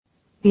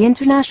The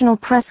international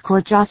press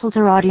corps jostled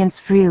her audience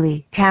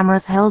freely,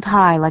 cameras held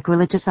high like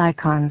religious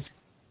icons.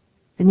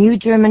 The new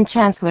German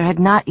chancellor had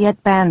not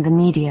yet banned the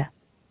media.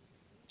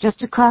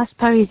 Just across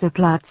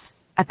Pariserplatz,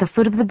 at the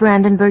foot of the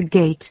Brandenburg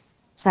Gate,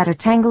 sat a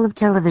tangle of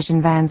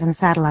television vans and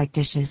satellite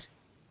dishes.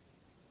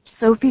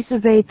 Sophie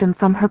surveyed them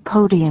from her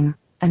podium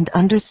and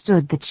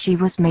understood that she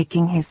was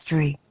making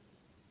history.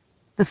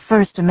 The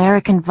first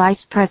American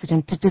vice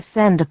president to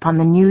descend upon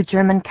the new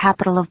German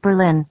capital of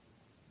Berlin,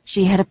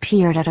 she had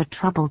appeared at a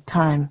troubled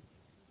time.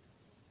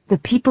 The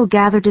people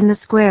gathered in the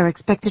square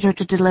expected her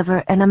to deliver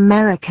an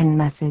American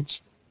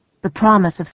message, the promise of